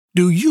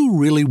Do you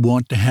really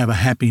want to have a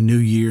happy new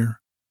year?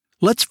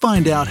 Let's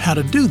find out how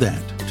to do that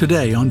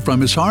today on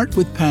From His Heart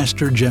with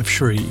Pastor Jeff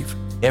Schreve.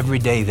 Every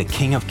day, the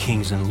King of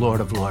Kings and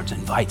Lord of Lords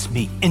invites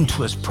me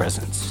into His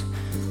presence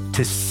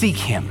to seek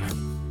Him.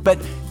 But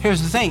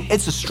here's the thing,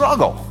 it's a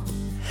struggle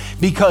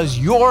because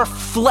your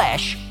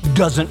flesh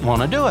doesn't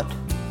want to do it.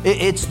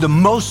 It's the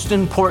most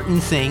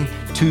important thing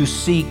to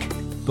seek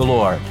the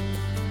Lord.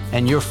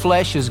 And your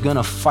flesh is going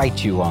to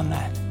fight you on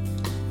that.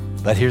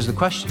 But here's the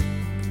question.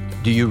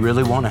 Do you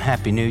really want a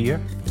happy new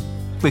year?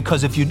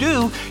 Because if you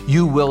do,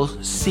 you will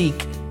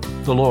seek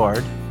the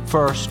Lord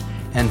first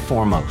and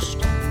foremost.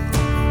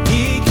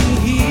 He can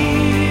heal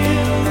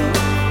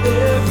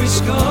every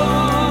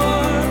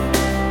scar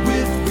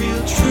with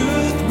real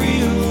truth,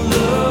 real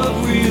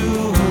love,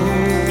 real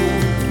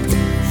hope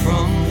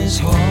from His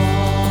heart.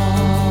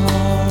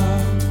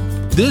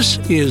 This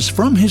is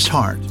From His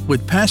Heart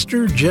with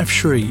Pastor Jeff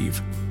Schreve.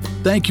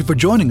 Thank you for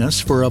joining us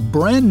for a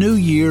brand new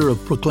year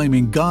of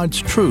proclaiming God's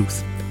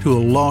truth to a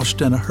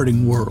lost and a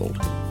hurting world.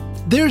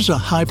 There's a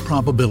high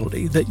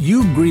probability that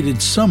you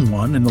greeted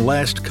someone in the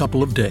last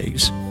couple of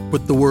days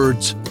with the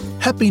words,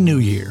 Happy New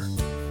Year.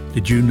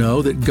 Did you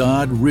know that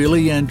God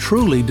really and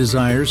truly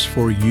desires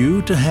for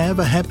you to have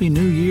a happy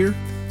new year?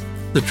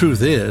 The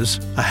truth is,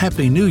 a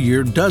happy new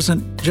year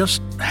doesn't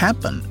just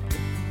happen.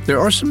 There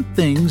are some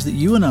things that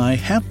you and I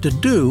have to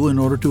do in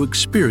order to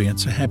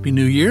experience a happy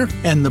new year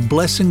and the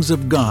blessings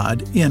of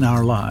God in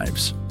our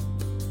lives.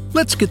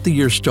 Let's get the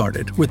year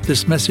started with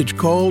this message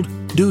called,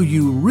 Do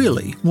You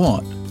Really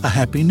Want a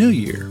Happy New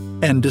Year?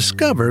 And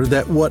discover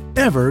that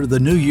whatever the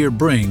new year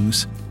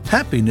brings,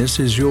 happiness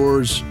is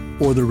yours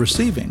for the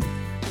receiving.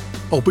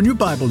 Open your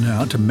Bible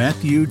now to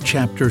Matthew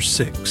chapter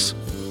 6.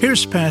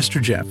 Here's Pastor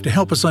Jeff to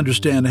help us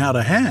understand how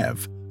to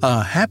have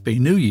a happy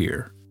new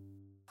year.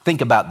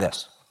 Think about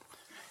this.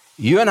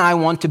 You and I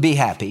want to be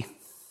happy.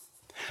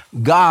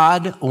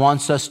 God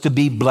wants us to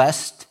be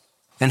blessed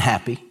and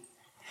happy.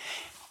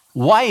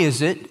 Why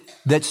is it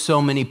that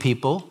so many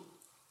people,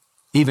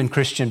 even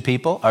Christian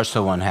people, are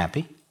so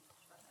unhappy?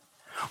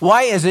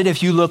 Why is it,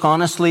 if you look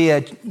honestly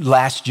at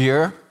last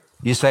year,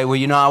 you say, well,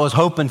 I was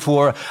hoping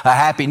for a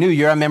happy new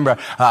year. I remember,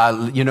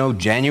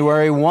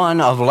 January 1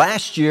 of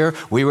last year,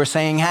 we were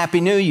saying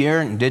Happy New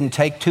Year, and it didn't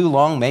take too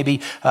long,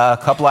 maybe a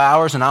couple of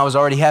hours, and I was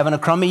already having a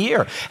crummy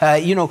year.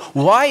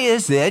 Why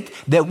is it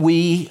that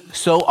we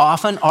so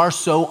often are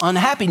so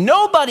unhappy?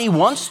 Nobody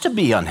wants to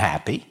be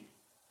unhappy.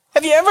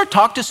 Have you ever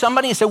talked to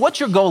somebody and said, what's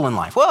your goal in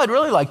life? Well, I'd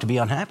really like to be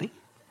unhappy.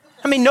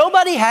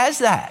 Nobody has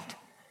that.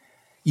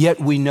 Yet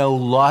we know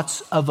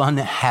lots of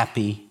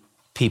unhappy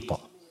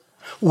people.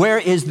 Where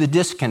is the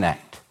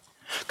disconnect?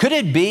 Could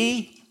it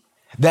be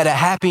that a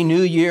happy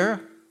new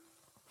year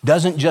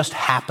doesn't just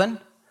happen?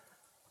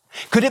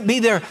 Could it be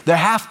there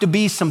have to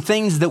be some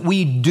things that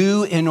we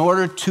do in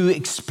order to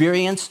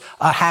experience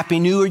a happy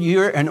new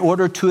year, in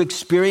order to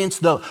experience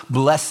the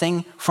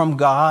blessing from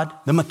God,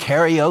 the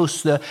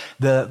makarios,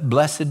 the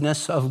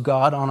blessedness of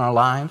God on our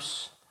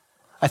lives?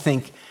 I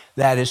think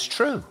that is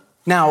true.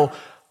 Now,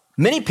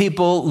 many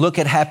people look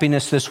at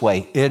happiness this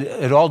way.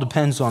 It all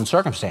depends on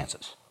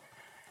circumstances.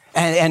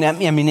 And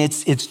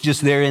it's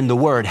just there in the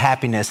word.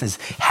 Happiness is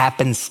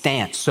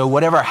happenstance. So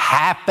whatever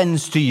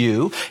happens to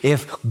you,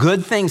 if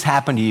good things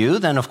happen to you,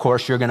 then of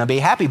course you're going to be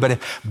happy. But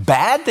if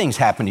bad things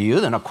happen to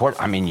you, then of course,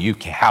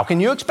 how can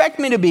you expect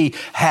me to be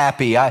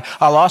happy? I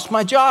lost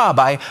my job.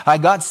 I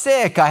got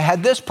sick. I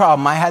had this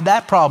problem. I had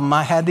that problem.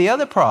 I had the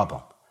other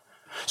problem.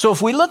 So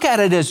if we look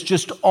at it as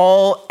just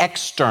all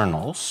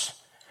externals,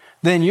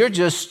 then we're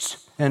just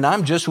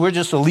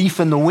a leaf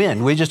in the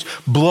wind. We're just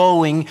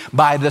blowing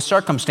by the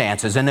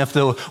circumstances. And if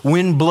the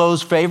wind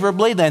blows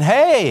favorably, then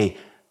hey,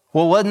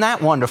 well, wasn't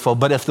that wonderful?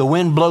 But if the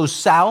wind blows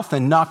south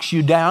and knocks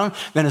you down,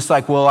 then it's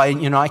like, well,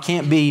 I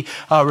can't be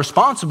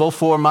responsible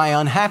for my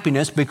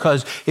unhappiness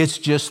because it's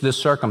just the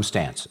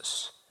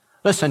circumstances.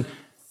 Listen,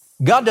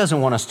 God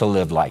doesn't want us to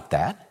live like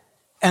that.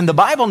 And the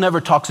Bible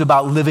never talks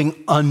about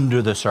living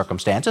under the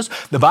circumstances.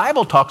 The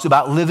Bible talks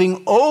about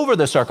living over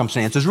the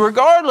circumstances.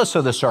 Regardless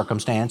of the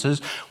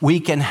circumstances,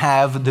 we can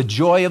have the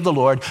joy of the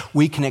Lord.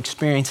 We can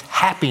experience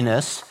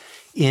happiness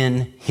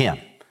in Him.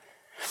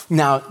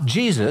 Now,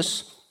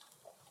 Jesus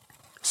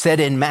said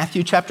in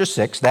Matthew chapter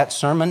 6, that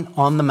Sermon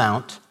on the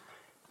Mount,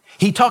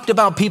 He talked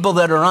about people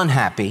that are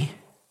unhappy,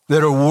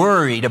 that are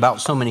worried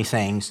about so many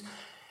things,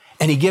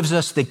 and He gives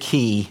us the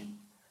key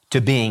to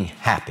being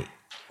happy.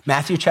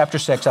 Matthew chapter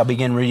 6, I'll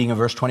begin reading in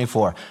verse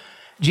 24.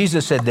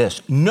 Jesus said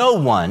this, no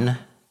one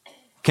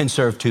can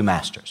serve two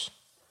masters.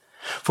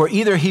 For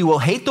either he will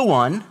hate the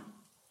one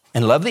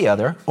and love the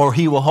other, or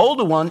he will hold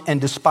the one and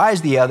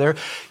despise the other.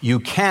 You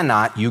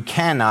cannot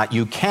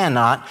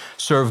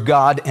serve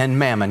God and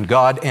mammon,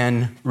 God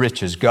and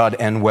riches, God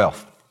and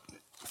wealth.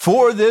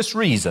 For this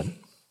reason,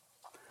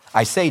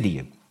 I say to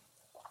you,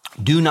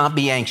 do not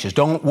be anxious.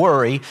 Don't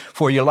worry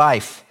for your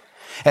life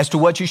as to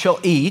what you shall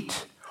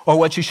eat, or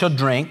what you shall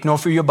drink, nor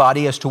for your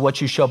body as to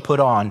what you shall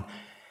put on.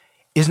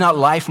 Is not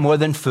life more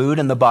than food,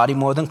 and the body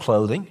more than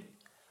clothing?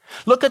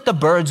 Look at the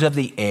birds of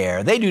the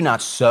air. They do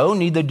not sow,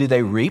 neither do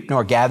they reap,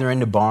 nor gather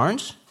into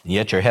barns,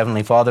 yet your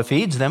heavenly Father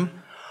feeds them.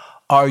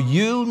 Are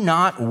you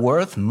not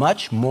worth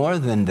much more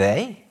than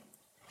they?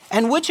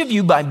 And which of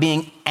you, by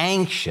being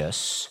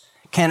anxious,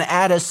 can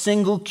add a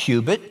single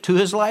cubit to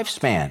his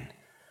lifespan?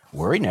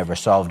 Worry never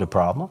solved a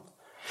problem.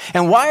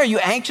 And why are you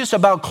anxious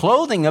about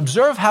clothing?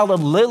 Observe how the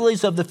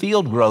lilies of the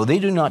field grow. They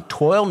do not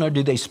toil, nor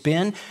do they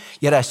spin.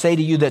 Yet I say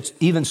to you that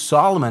even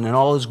Solomon in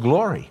all his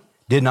glory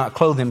did not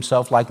clothe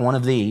himself like one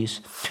of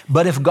these.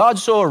 But if God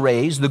so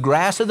arrays the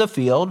grass of the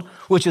field,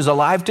 which is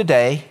alive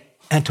today,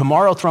 and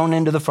tomorrow thrown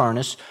into the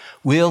furnace,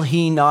 will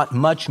he not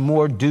much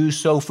more do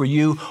so for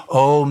you,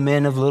 O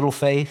men of little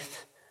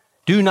faith?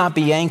 Do not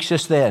be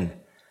anxious then,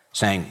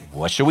 saying,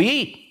 what shall we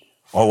eat?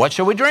 Or what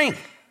shall we drink?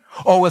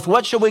 Or with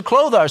what shall we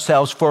clothe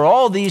ourselves? For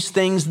all these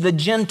things the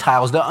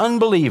Gentiles, the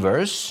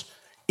unbelievers,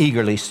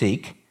 eagerly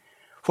seek.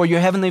 For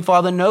your heavenly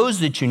Father knows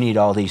that you need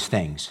all these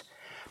things.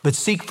 But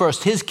seek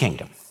first his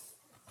kingdom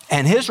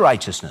and his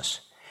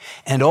righteousness,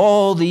 and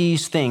all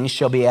these things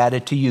shall be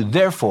added to you.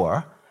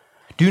 Therefore,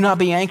 do not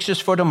be anxious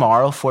for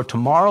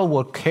tomorrow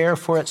will care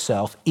for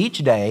itself. Each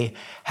day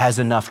has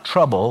enough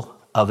trouble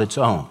of its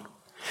own.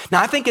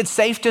 Now, I think it's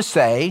safe to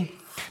say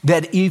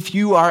that if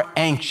you are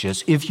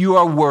anxious, if you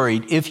are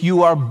worried, if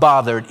you are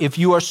bothered, if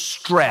you are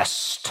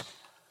stressed,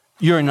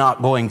 you're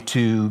not going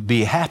to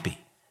be happy.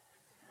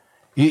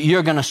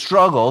 You're going to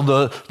struggle.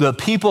 The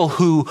people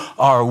who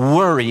are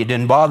worried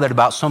and bothered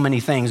about so many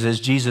things, as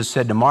Jesus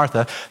said to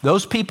Martha,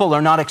 those people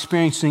are not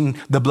experiencing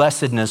the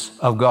blessedness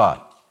of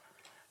God.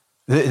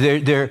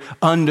 They're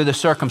under the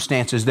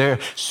circumstances. They're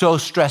so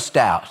stressed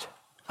out.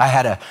 I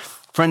had a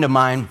friend of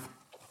mine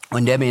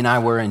when Debbie and I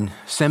were in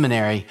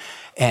seminary,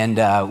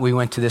 and we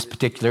went to this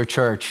particular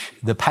church.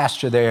 The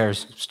pastor there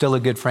is still a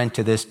good friend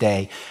to this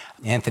day,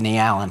 Anthony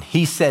Allen.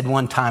 He said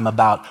one time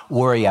about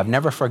worry, I've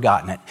never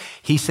forgotten it.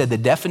 He said the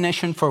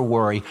definition for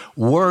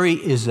worry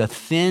is a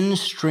thin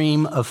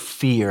stream of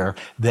fear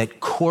that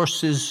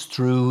courses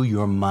through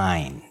your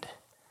mind.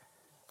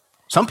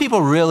 Some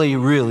people really,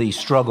 really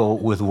struggle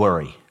with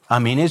worry. I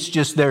mean, it's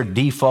just their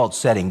default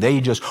setting. They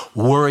just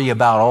worry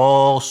about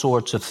all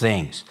sorts of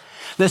things.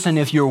 Listen,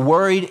 if you're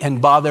worried and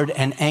bothered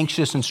and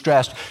anxious and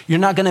stressed, you're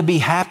not going to be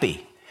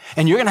happy.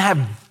 And you're going to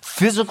have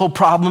physical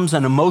problems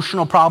and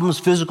emotional problems,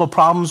 physical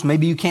problems.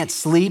 Maybe you can't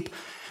sleep.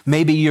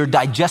 Maybe your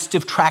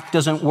digestive tract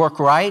doesn't work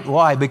right.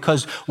 Why?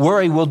 Because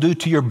worry will do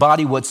to your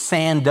body what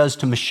sand does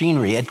to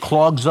machinery. It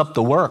clogs up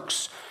the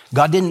works.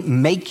 God didn't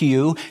make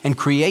you and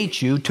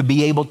create you to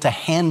be able to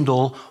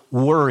handle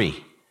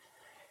worry.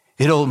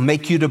 It'll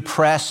make you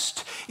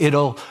depressed.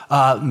 It'll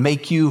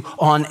make you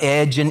on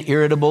edge and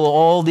irritable,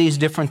 all these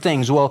different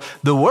things. Well,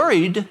 the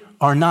worried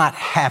are not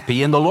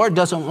happy, and the Lord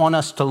doesn't want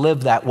us to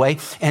live that way.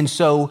 And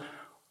so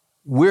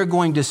we're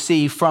going to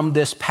see from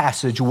this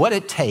passage what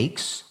it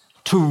takes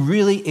to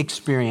really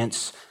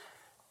experience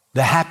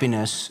the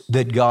happiness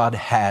that God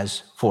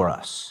has for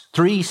us.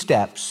 3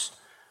 steps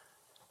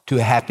to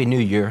a happy new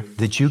year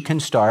that you can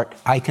start,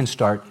 I can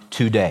start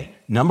today.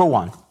 Number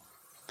 1,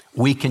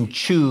 we can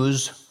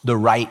choose the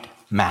right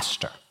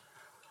master.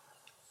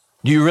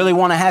 Do you really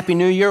want a happy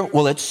new year?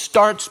 Well, it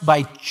starts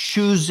by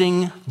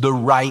choosing the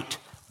right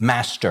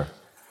master.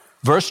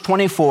 Verse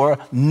 24,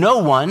 no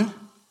one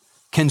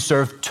can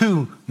serve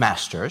 2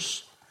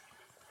 masters,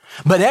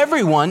 but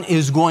everyone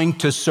is going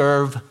to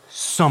serve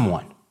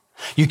someone.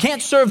 You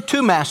can't serve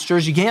 2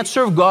 masters. You can't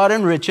serve God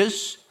and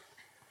riches.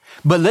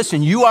 But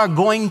listen, you are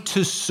going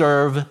to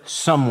serve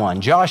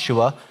someone.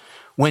 Joshua,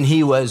 when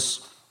he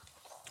was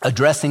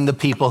addressing the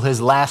people,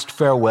 his last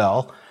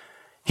farewell,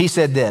 he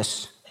said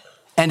this,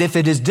 and if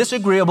it is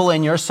disagreeable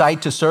in your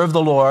sight to serve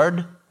the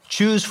Lord,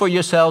 choose for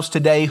yourselves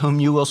today whom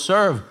you will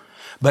serve.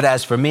 But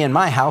as for me and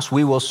my house,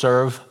 we will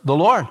serve the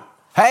Lord.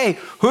 Hey,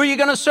 who are you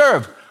going to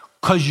serve?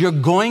 Because you're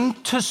going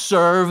to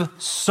serve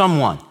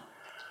someone.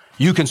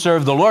 You can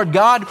serve the Lord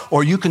God,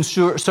 or you can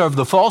serve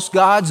the false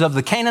gods of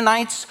the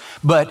Canaanites,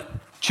 but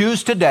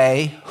choose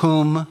today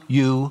whom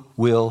you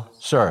will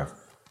serve.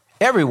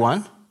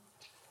 Everyone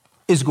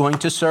is going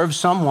to serve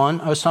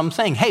someone or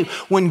something. Hey,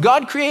 when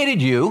God created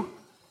you,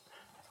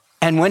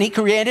 and when he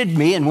created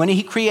me, and when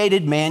he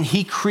created man,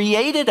 he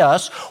created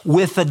us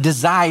with a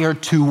desire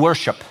to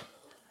worship.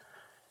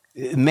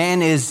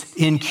 Man is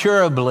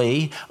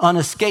incurably,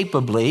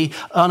 unescapably,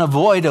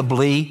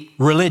 unavoidably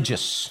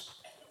religious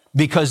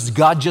because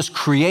God just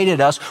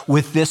created us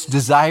with this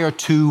desire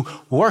to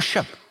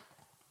worship.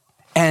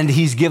 And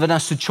he's given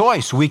us a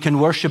choice. We can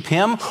worship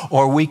him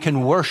or we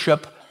can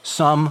worship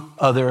some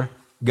other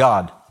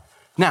God.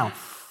 Now,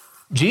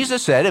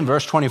 Jesus said in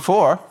verse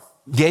 24,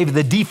 gave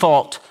the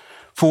default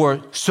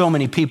for so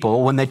many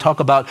people when they talk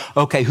about,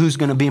 okay, who's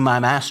going to be my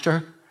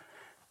master?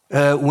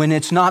 When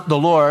it's not the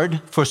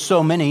Lord, for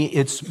so many,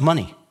 it's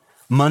money.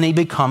 Money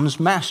becomes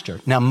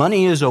master. Now,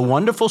 money is a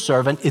wonderful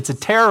servant. It's a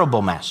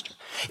terrible master.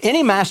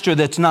 Any master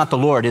that's not the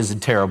Lord is a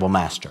terrible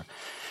master.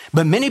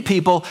 But many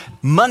people,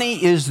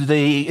 money is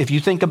if you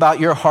think about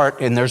your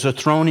heart and there's a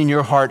throne in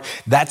your heart,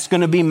 that's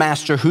going to be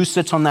master. Who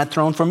sits on that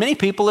throne? For many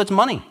people, it's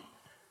money.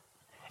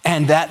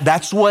 And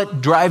that's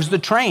what drives the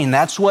train.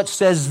 That's what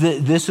says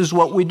that this is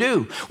what we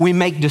do. We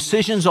make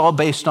decisions all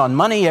based on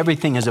money.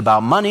 Everything is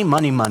about money,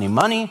 money, money,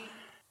 money.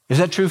 Is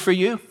that true for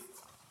you?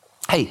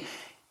 Hey,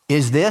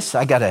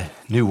 I got a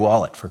new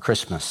wallet for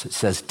Christmas. It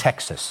says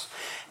Texas.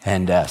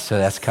 And so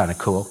that's kind of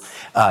cool.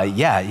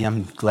 Yeah,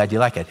 I'm glad you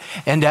like it.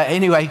 And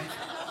anyway,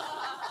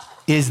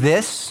 is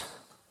this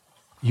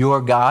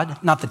your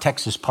God? Not the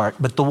Texas part,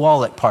 but the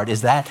wallet part.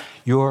 Is that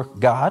your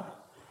God?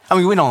 I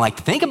mean, we don't like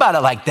to think about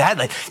it like that.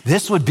 Like,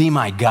 this would be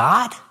my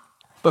God?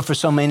 But for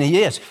so many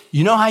years,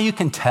 you know how you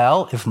can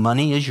tell if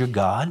money is your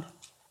God?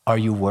 Are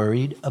you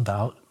worried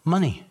about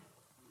money?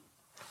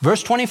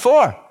 Verse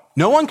 24,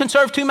 no one can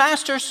serve two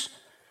masters.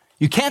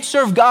 You can't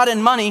serve God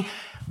and money.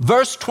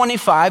 Verse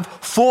 25,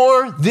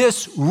 for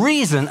this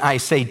reason I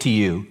say to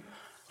you,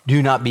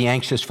 do not be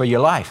anxious for your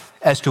life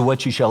as to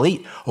what you shall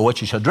eat or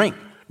what you shall drink,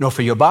 nor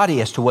for your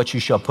body as to what you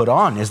shall put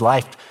on. Is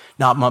life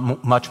not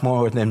much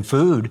more than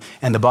food,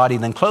 and the body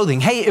than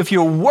clothing? Hey, if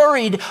you're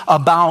worried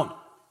about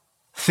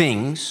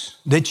things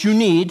that you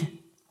need,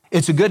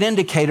 it's a good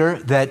indicator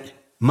that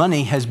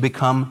money has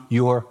become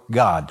your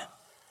God.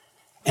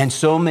 And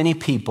so many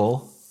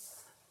people,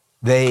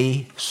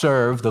 they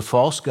serve the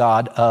false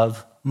god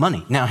of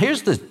money. Now,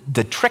 here's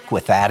the trick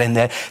with that, and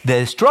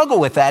the struggle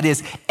with that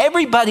is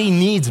everybody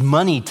needs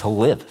money to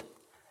live.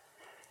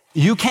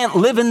 You can't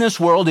live in this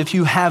world if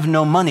you have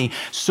no money.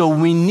 So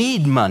we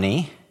need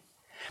money.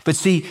 But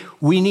see,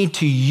 we need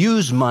to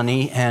use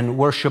money and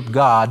worship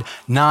God,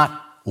 not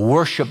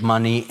worship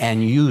money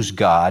and use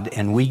God.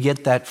 And we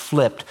get that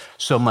flipped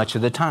so much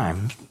of the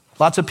time.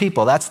 Lots of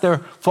people, that's their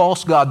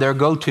false god, their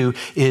go-to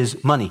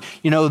is money.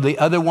 You know, the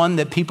other one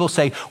that people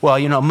say, well,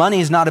 you know, money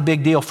is not a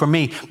big deal for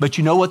me. But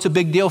you know what's a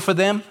big deal for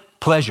them?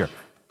 Pleasure.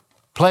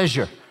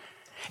 Pleasure.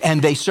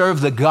 And they serve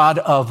the god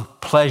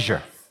of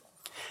pleasure.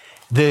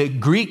 The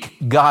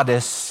Greek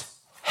goddess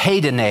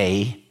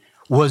Hedone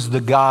was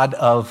the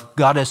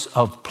goddess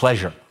of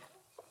pleasure.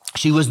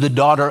 She was the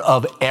daughter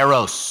of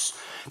Eros,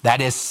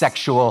 that is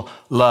sexual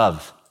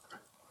love.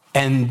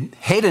 And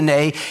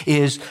Hedone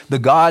is the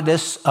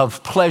goddess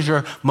of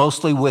pleasure,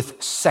 mostly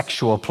with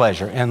sexual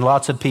pleasure. And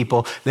lots of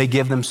people, they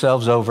give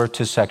themselves over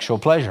to sexual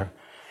pleasure.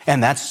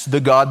 And that's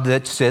the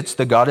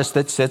goddess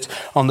that sits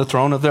on the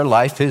throne of their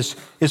life is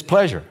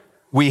pleasure.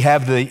 We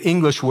have the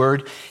English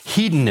word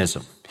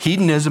hedonism.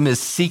 Hedonism is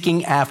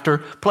seeking after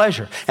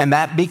pleasure, and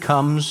that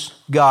becomes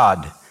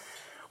God.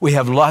 We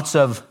have lots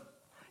of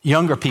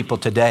younger people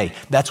today.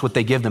 That's what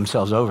they give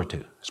themselves over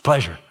to. It's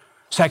pleasure,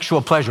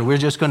 sexual pleasure. We're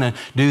just going to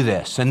do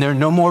this. And there are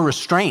no more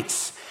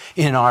restraints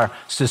in our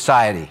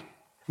society.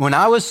 When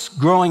I was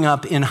growing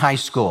up in high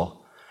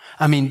school,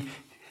 I mean,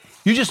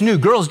 you just knew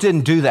girls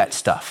didn't do that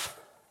stuff.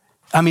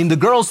 I mean, the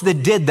girls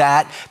that did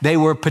that, they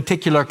were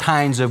particular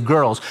kinds of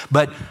girls,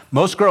 but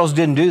most girls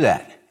didn't do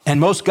that. And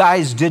most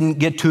guys didn't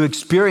get to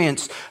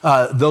experience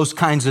those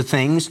kinds of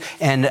things.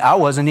 And I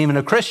wasn't even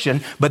a Christian,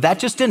 but that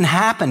just didn't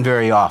happen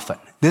very often.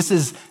 This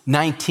is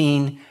the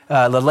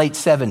late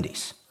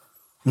 70s.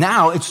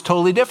 Now it's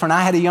totally different.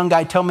 I had a young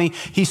guy tell me,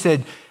 he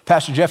said,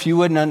 Pastor Jeff, you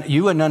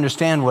wouldn't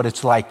understand what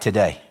it's like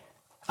today.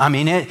 I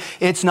mean,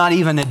 it's not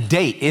even a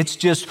date. It's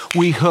just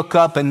we hook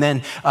up and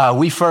then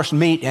we first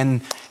meet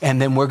and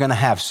then we're going to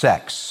have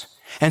sex.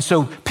 And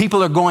so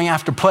people are going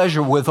after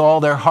pleasure with all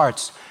their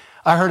hearts.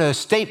 I heard a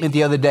statement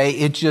the other day,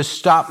 it just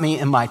stopped me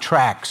in my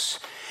tracks.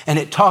 And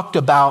it talked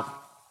about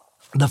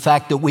the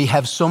fact that we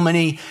have so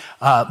many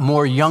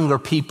more younger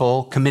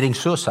people committing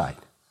suicide.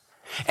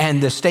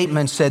 And the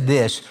statement said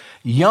this,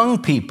 young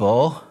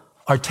people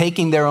are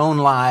taking their own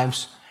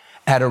lives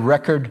at a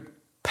record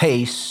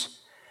pace,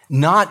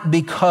 not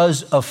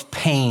because of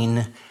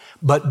pain,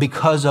 but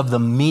because of the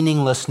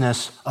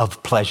meaninglessness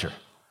of pleasure.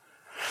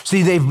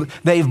 See,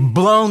 they've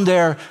blown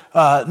their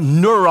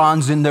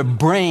neurons in their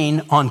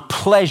brain on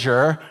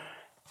pleasure,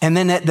 and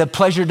then the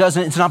pleasure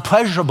it's not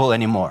pleasurable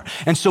anymore.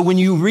 And so when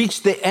you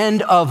reach the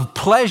end of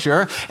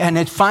pleasure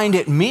and find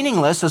it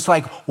meaningless, it's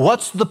like,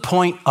 what's the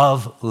point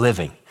of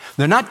living?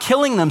 They're not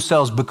killing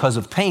themselves because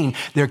of pain.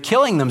 They're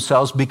killing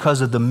themselves because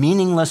of the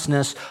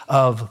meaninglessness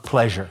of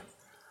pleasure.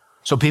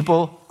 So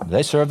people,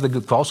 they serve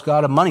the false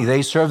god of money.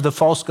 They serve the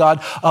false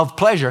god of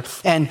pleasure.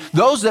 And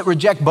those that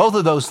reject both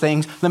of those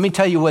things, let me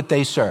tell you what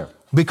they serve.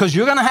 Because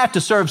you're going to have to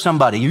serve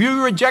somebody. If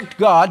you reject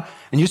God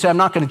and you say, I'm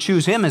not going to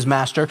choose him as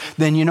master,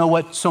 then you know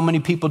what so many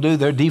people do?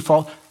 Their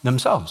default,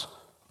 themselves.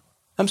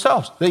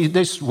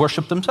 They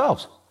worship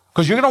themselves.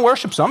 Because you're going to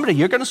worship somebody.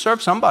 You're going to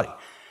serve somebody.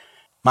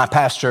 My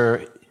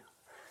pastor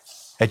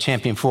at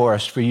Champion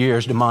Forest for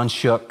years, Damon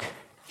Shook,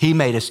 he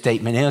made a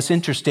statement, and it's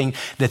interesting,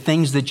 the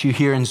things that you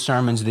hear in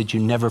sermons that you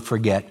never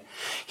forget.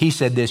 He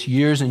said this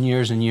years and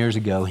years and years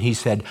ago. He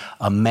said,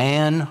 a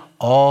man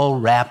all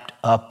wrapped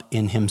up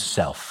in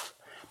himself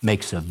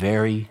makes a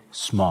very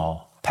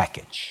small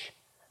package.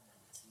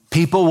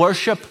 People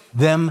worship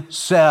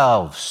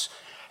themselves.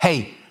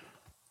 Hey,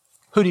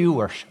 who do you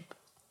worship?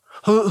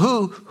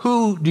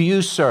 Who do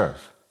you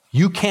serve?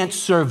 You can't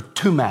serve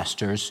two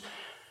masters.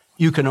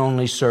 You can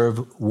only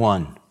serve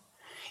one.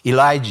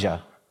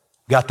 Elijah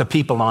got the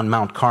people on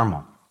Mount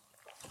Carmel.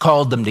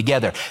 called them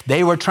together.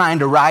 They were trying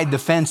to ride the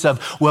fence of,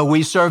 well,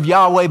 we serve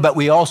Yahweh, but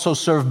we also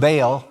serve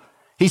Baal.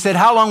 He said,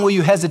 how long will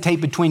you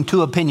hesitate between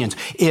two opinions?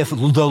 If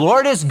the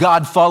Lord is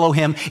God, follow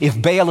him. If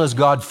Baal is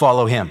God,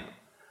 follow him.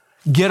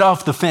 Get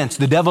off the fence.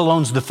 The devil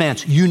owns the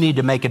fence. You need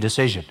to make a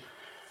decision.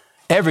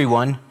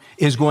 Everyone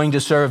is going to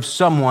serve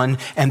someone,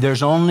 and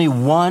there's only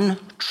one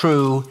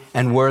true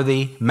and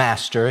worthy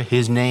master.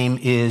 His name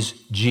is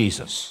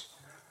Jesus.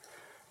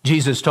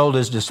 Jesus told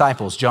his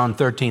disciples, John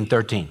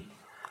 13:13,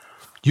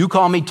 you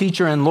call me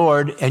teacher and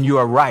Lord, and you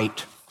are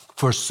right,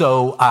 for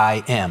so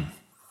I am.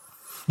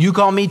 You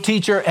call me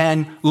teacher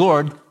and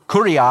Lord,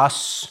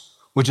 kurios,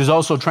 which is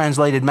also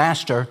translated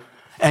master,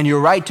 and you're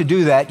right to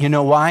do that. You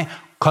know why?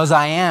 Because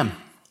I am.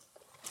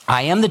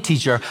 I am the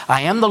teacher.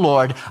 I am the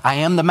Lord. I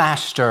am the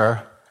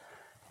master.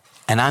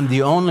 And I'm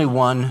the only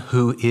one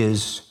who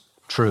is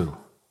true.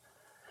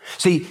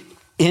 See,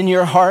 in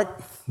your heart,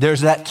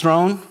 there's that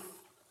throne.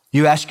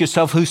 You ask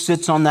yourself, who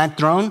sits on that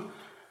throne?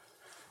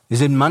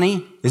 Is it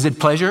money? Is it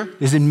pleasure?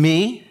 Is it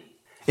me?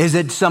 Is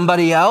it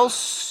somebody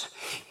else?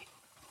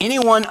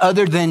 Anyone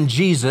other than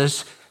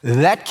Jesus,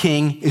 that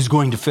king is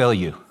going to fail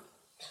you.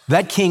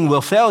 That king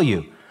will fail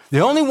you. The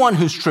only one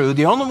who's true,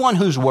 the only one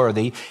who's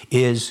worthy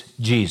is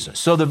Jesus.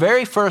 So the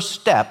very first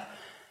step,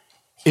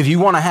 if you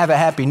want to have a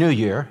happy new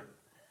year,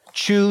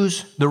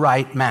 choose the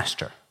right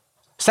master.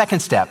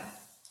 Second step,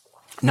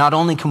 not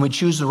only can we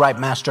choose the right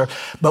master,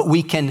 but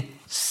we can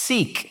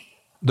seek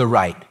the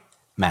right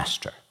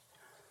master.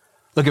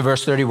 Look at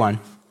verse 31.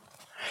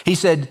 He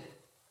said,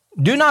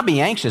 do not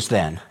be anxious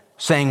then,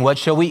 saying, what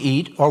shall we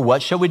eat, or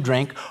what shall we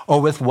drink, or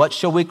with what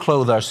shall we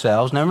clothe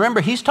ourselves? Now remember,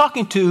 he's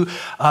talking to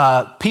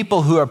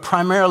people who are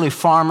primarily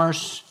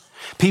farmers,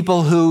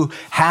 people who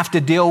have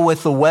to deal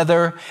with the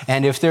weather,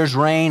 and if there's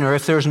rain or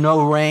if there's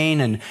no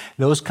rain, and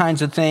those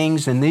kinds of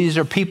things. And these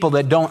are people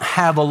that don't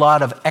have a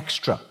lot of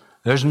extra.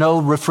 There's no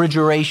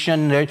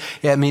refrigeration.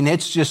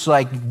 It's just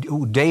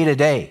like day to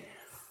day.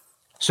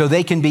 So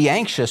they can be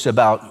anxious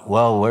about,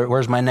 well,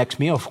 where's my next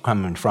meal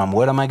coming from?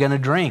 What am I going to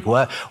drink?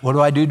 What do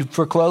I do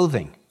for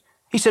clothing?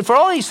 He said, for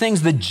all these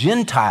things, the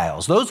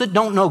Gentiles, those that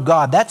don't know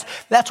God,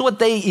 that's what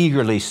they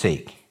eagerly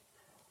seek.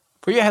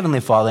 For your heavenly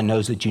Father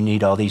knows that you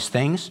need all these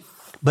things,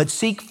 but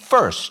seek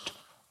first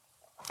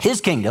his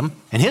kingdom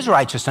and his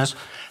righteousness,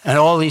 and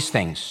all these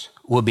things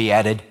will be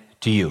added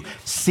to you.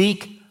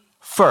 Seek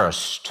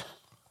first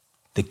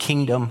the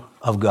kingdom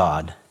of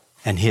God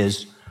and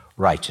his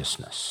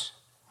righteousness.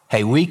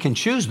 Hey, we can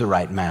choose the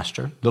right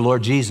master, the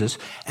Lord Jesus,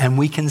 and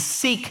we can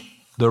seek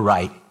the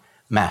right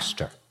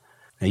master.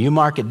 Now you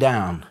mark it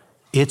down.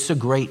 It's a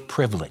great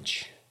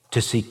privilege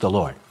to seek the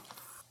Lord.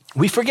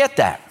 We forget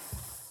that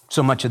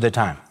so much of the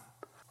time,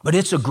 but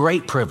it's a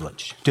great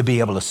privilege to be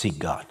able to seek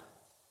God.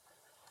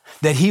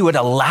 That he would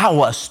allow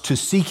us to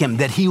seek him,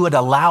 that he would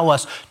allow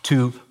us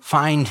to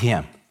find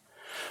him.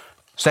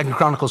 2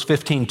 Chronicles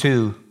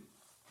 15:2,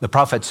 the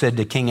prophet said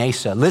to King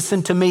Asa,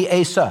 listen to me,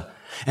 Asa,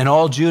 and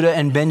all Judah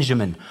and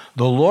Benjamin.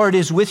 The Lord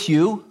is with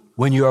you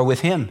when you are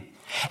with him.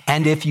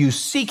 And if you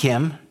seek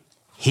him,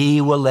 he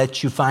will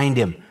let you find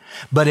him.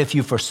 But if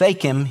you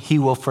forsake him, he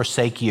will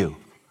forsake you.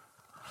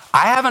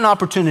 I have an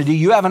opportunity,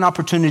 you have an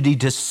opportunity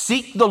to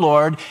seek the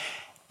Lord.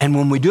 And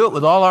when we do it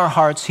with all our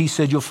hearts, he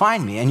said, you'll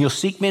find me. And you'll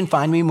seek me and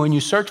find me when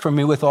you search for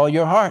me with all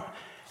your heart.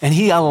 And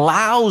he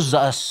allows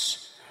us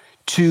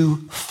to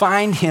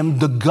find him,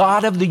 the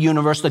God of the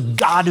universe, the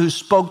God who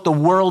spoke the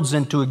worlds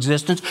into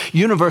existence.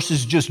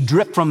 Universes just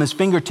drip from his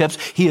fingertips.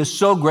 He is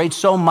so great,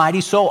 so mighty,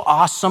 so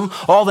awesome.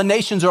 All the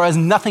nations are as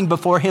nothing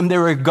before him.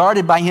 They're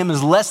regarded by him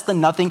as less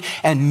than nothing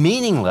and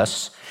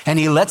meaningless. And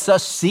he lets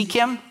us seek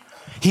him.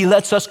 He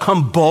lets us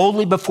come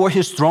boldly before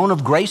his throne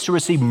of grace to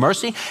receive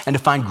mercy and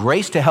to find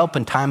grace to help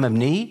in time of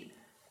need.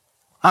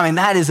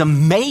 That is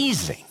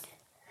amazing.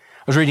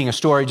 I was reading a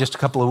story just a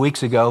couple of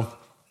weeks ago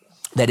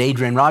that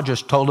Adrian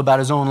Rogers told about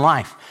his own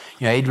life.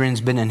 Adrian's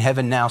been in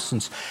heaven now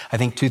since, I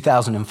think,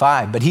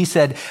 2005. But he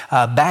said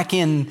back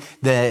in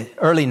the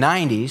early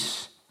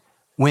 90s,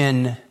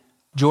 when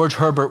George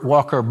Herbert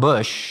Walker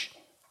Bush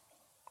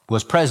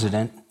was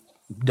president,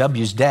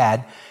 W's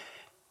dad,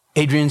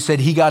 Adrian said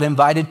he got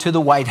invited to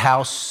the White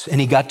House and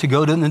he got to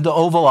go to the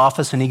Oval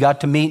Office and he got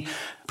to meet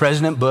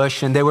President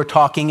Bush, and they were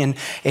talking, and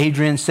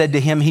Adrian said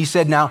to him, he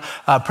said, now,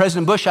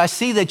 President Bush, I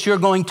see that you're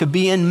going to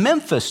be in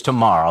Memphis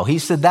tomorrow. He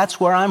said, that's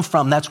where I'm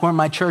from. That's where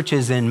my church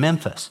is, in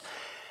Memphis.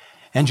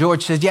 And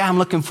George said, yeah, I'm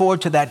looking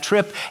forward to that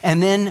trip.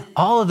 And then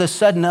all of a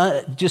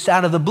sudden, just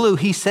out of the blue,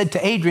 he said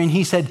to Adrian,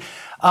 he said,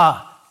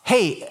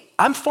 hey,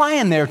 I'm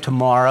flying there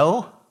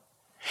tomorrow.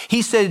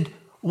 He said,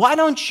 why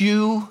don't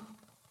you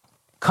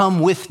come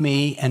with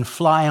me and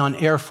fly on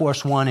Air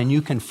Force One, and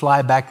you can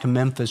fly back to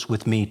Memphis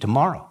with me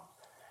tomorrow?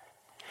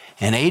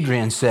 And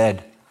Adrian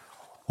said,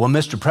 well,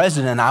 Mr.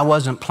 President, I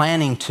wasn't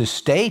planning to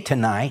stay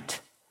tonight.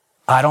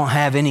 I don't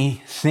have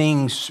any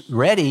things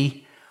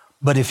ready,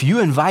 but if you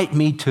invite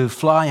me to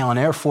fly on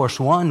Air Force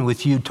One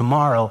with you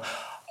tomorrow,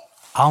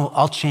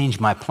 I'll change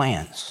my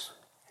plans.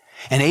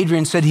 And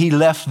Adrian said he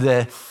left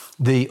the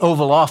the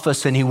Oval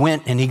Office, and he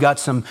went and he got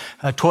some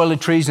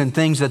toiletries and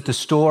things at the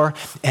store,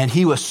 and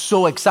he was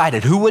so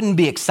excited. Who wouldn't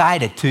be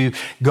excited to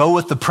go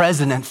with the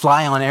president,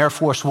 fly on Air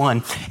Force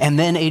One? And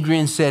then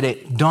Adrian said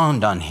it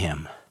dawned on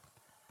him,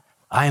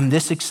 I am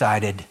this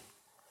excited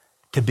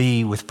to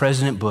be with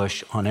President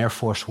Bush on Air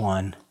Force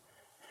One,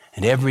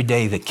 and every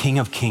day the King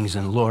of Kings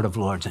and Lord of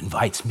Lords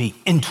invites me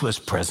into his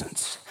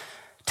presence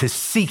to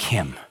seek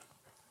him.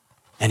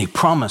 And he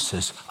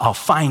promises I'll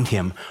find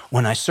him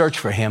when I search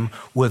for him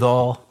with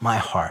all my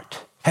heart.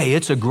 Hey,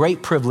 it's a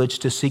great privilege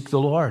to seek the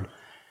Lord.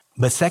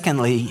 But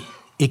secondly,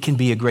 it can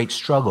be a great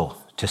struggle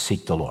to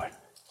seek the Lord.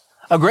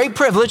 A great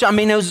privilege. I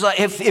mean, it was like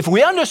if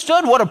we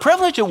understood what a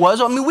privilege it was,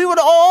 I mean, we would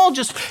all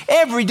just,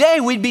 every day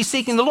we'd be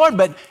seeking the Lord.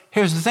 But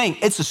here's the thing,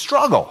 it's a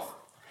struggle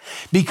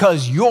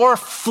because your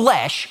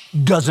flesh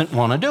doesn't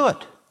want to do it.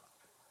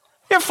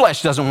 Your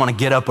flesh doesn't want to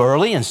get up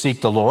early and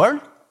seek the Lord.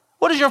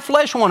 What does your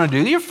flesh want to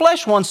do? Your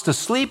flesh wants to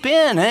sleep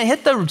in and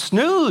hit the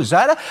snooze.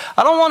 I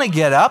don't want to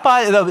get up.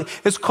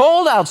 It's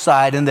cold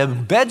outside and the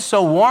bed's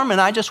so warm and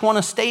I just want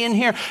to stay in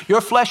here.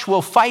 Your flesh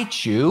will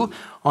fight you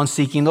on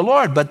seeking the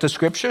Lord. But the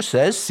scripture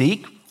says,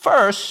 seek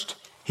first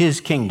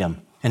his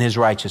kingdom and his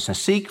righteousness.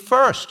 Seek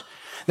first.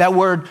 That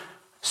word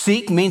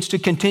seek means to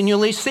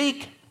continually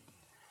seek.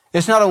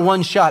 It's not a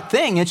one-shot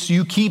thing. It's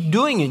you keep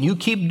doing it. You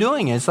keep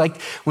doing it. It's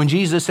like when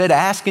Jesus said,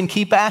 ask and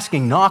keep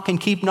asking, knock and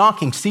keep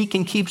knocking, seek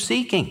and keep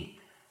seeking.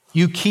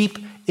 You keep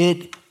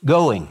it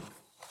going.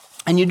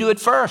 And you do it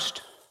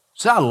first.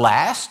 It's not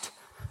last.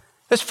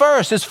 It's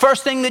first. It's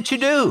first thing that you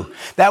do.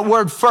 That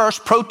word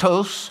first,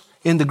 protos,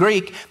 in the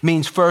Greek,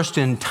 means first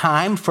in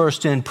time,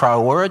 first in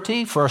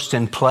priority, first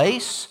in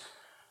place.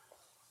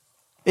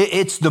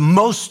 It's the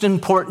most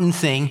important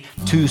thing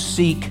to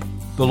seek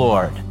the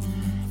Lord.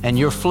 And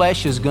your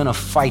flesh is going to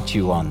fight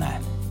you on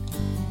that.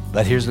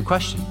 But here's the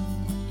question.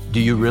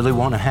 Do you really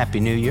want a happy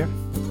new year?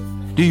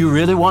 Do you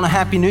really want a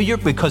happy new year?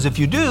 Because if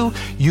you do,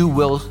 you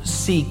will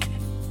seek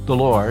the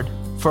Lord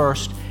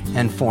first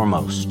and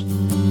foremost.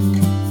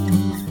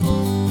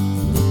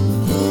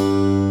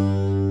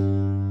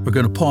 We're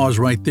going to pause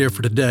right there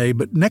for today,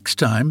 but next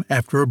time,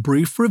 after a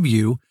brief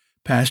review,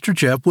 Pastor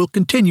Jeff will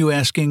continue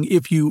asking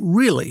if you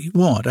really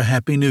want a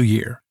happy new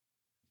year.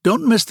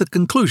 Don't miss the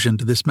conclusion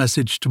to this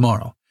message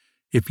tomorrow.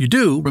 If you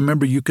do,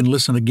 remember you can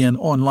listen again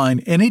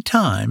online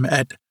anytime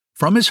at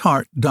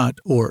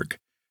fromhisheart.org.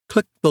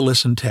 Click the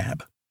Listen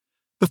tab.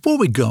 Before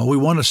we go, we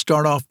want to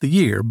start off the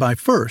year by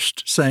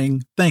first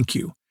saying thank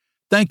you.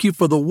 Thank you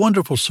for the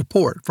wonderful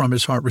support From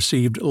His Heart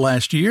received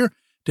last year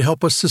to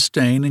help us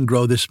sustain and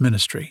grow this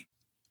ministry.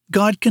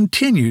 God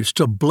continues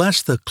to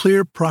bless the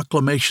clear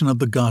proclamation of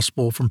the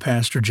gospel from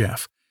Pastor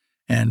Jeff,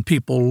 and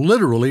people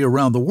literally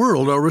around the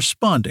world are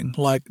responding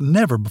like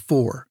never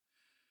before.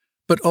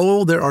 But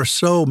there are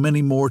so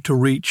many more to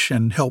reach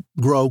and help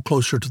grow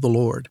closer to the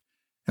Lord.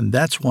 And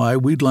that's why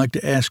we'd like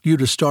to ask you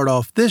to start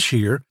off this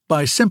year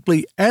by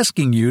simply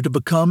asking you to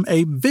become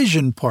a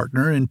vision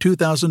partner in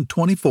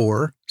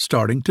 2024,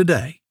 starting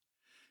today.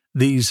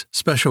 These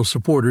special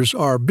supporters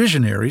are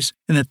visionaries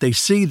in that they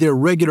see their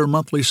regular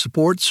monthly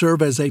support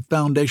serve as a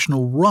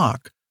foundational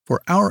rock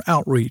for our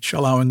outreach,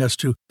 allowing us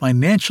to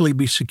financially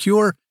be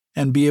secure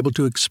and be able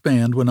to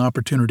expand when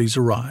opportunities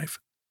arrive.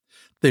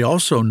 They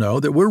also know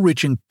that we're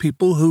reaching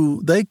people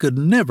who they could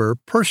never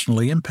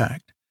personally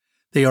impact.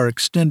 They are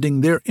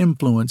extending their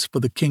influence for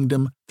the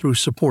kingdom through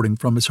supporting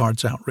From His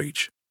Heart's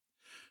outreach.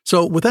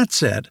 So with that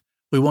said,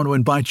 we want to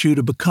invite you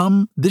to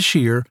become, this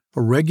year,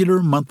 a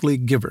regular monthly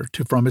giver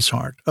to From His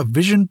Heart, a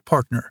vision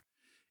partner,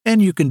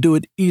 and you can do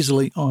it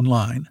easily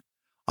online.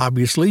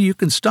 Obviously, you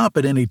can stop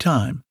at any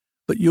time,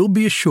 but you'll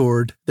be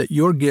assured that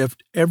your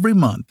gift every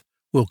month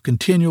will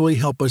continually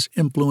help us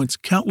influence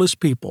countless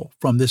people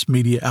from this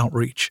media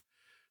outreach.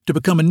 To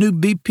become a new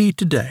BP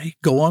today,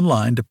 go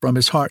online to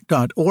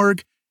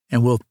fromhisheart.org,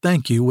 and we'll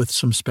thank you with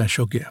some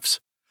special gifts.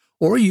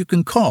 Or you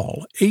can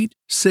call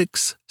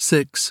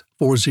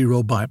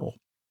 866-40-BIBLE.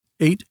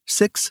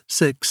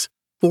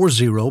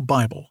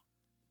 866-40-BIBLE.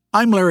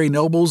 I'm Larry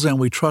Nobles, and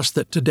we trust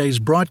that today's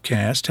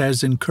broadcast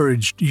has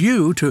encouraged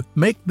you to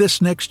make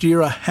this next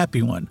year a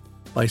happy one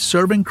by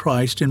serving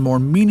Christ in more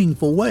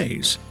meaningful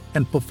ways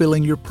and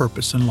fulfilling your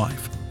purpose in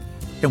life.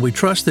 And we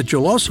trust that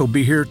you'll also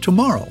be here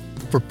tomorrow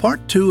for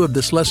part 2 of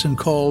this lesson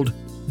called,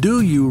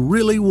 Do You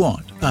Really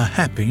Want a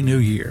Happy New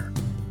Year?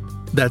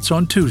 That's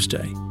on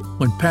Tuesday,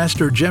 when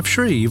Pastor Jeff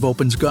Schreve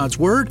opens God's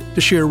Word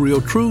to share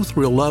real truth,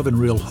 real love, and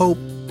real hope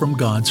from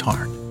God's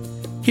heart.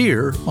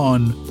 Here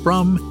on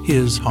From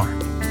His Heart.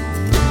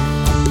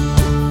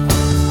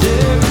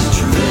 There is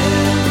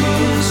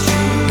truth,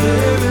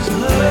 there is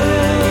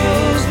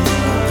love,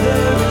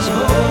 there is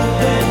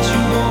hope that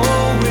you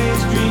always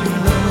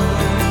dreamed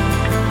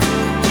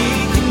of. He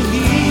can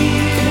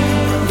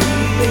heal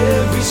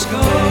every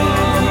scar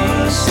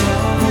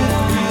with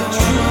real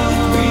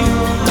truth,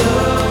 real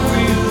love,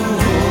 real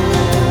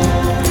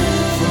hope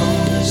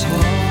from His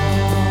heart.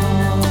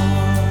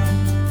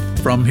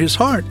 From His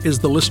Heart is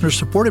the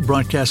listener-supported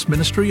broadcast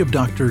ministry of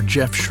Dr.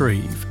 Jeff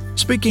Schreve,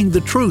 speaking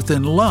the truth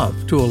in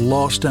love to a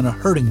lost and a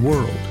hurting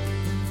world.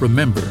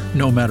 Remember,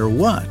 no matter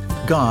what,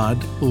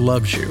 God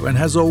loves you and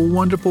has a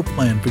wonderful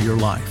plan for your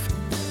life.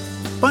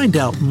 Find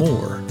out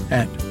more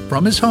at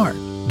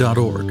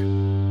FromHisHeart.org.